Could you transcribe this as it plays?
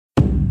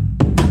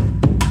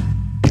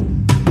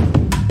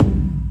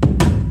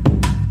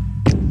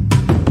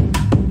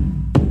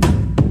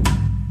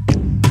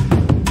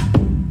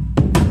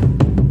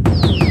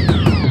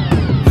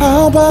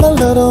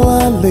where do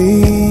I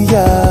lead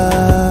ya?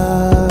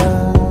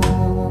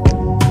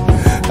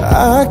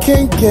 I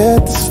can't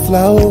get this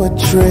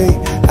poetry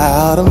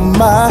out of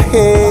my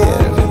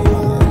head,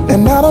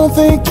 and I don't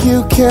think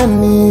you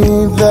can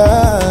either.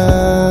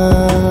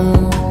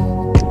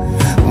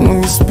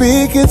 When you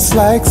speak, it's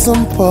like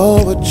some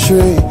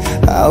poetry.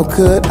 How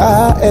could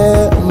I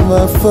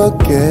ever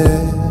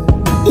forget?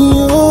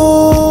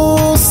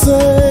 You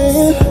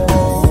say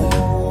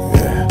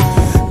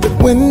that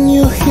when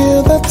you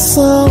hear that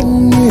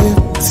song, it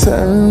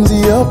turns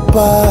your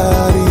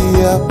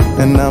body up,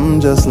 and I'm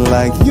just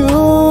like you,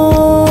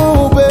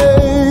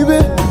 baby.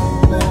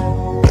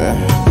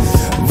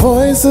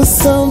 Voices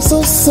sound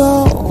so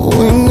soft,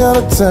 we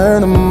gotta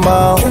turn them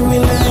off. Can we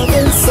live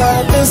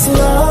inside this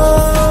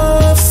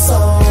love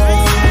song?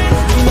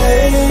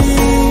 Lay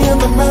in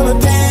the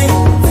melody,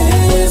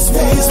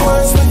 these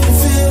words make you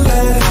feel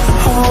at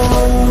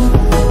home.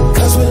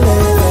 'Cause we're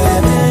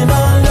living in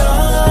a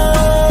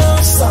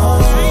love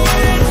song,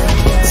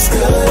 as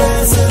good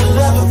as it'll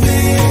ever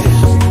be.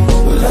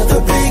 Let the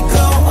beat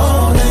go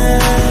on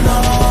and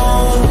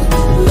on.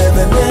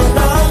 Living in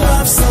our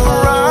love song.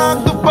 Rock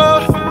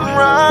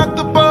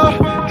the boat,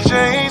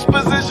 change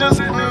positions,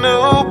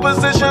 new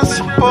positions.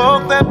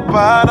 Hold that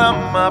bottom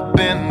up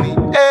in the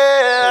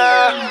air.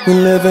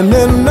 We're living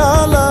in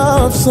our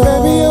love song.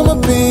 Baby, I'ma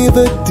be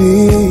the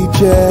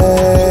DJ.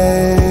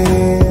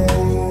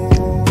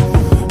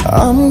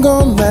 I'm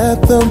gonna let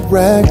the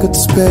record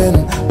spin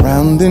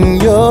round in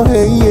your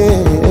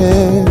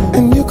head,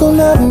 and you gon'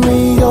 let me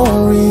on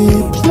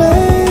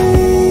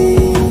replay,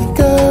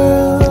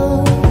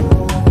 girl.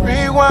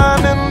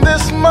 Rewinding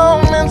this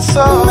moment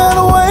so that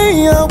way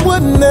I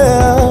would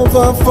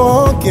never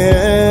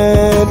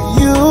forget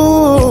you.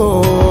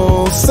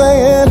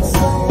 Saying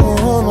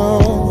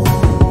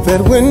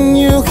that when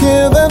you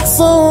hear that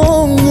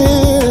song,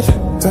 it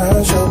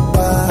turns your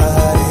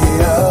body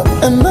up,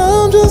 and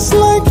I'm just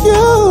like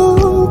you,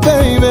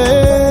 baby.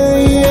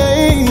 Yeah,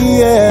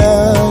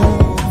 yeah.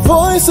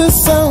 Voices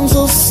sound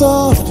so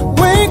soft,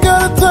 we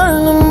gotta turn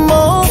them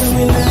off. Can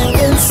we live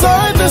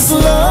inside this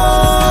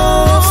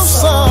love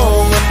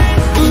song?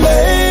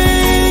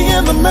 Lay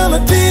in the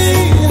melody,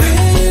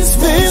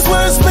 these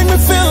words make me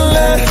feel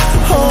at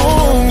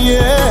home,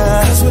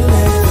 yeah. 'Cause we're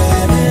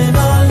living in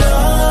our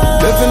love,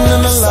 living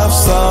in a love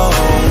song,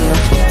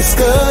 as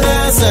good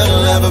as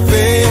it'll ever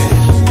be.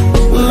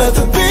 Let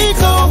the beat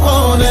go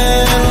on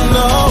and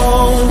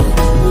on.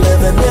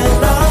 Living in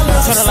our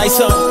love song. Turn the lights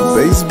up.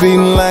 Bass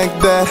beating like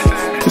that,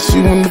 kiss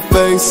you in the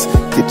face,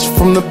 get you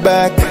from the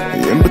back,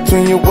 in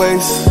between your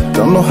waist.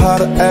 Don't know how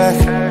to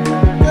act,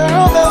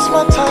 girl, that's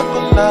my type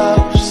of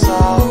love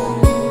song.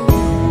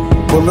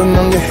 Pulling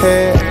on your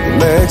hair, your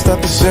legs start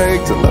to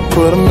shake till I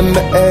put them in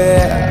the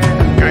air.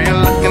 Girl,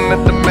 you're looking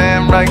at the man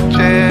right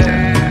there.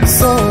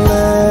 So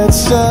let's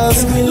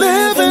just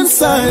live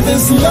inside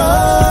this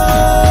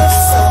love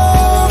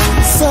song.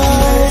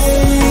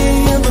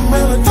 In the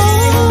melody,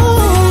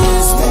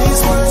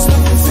 these words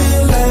make me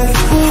feel it.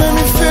 Let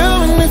me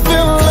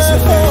feel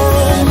it.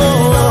 Oh no,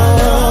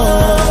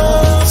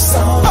 love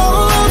song.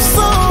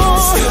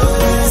 As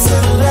good as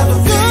it'll ever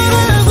be.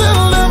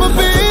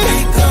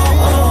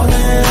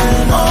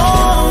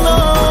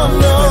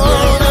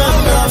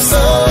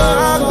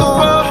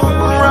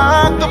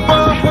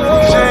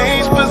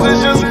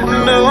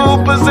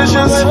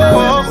 Positions,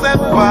 hold that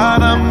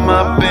bottom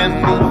up in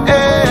the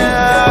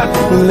air.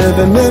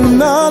 Living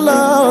in our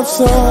love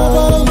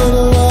song.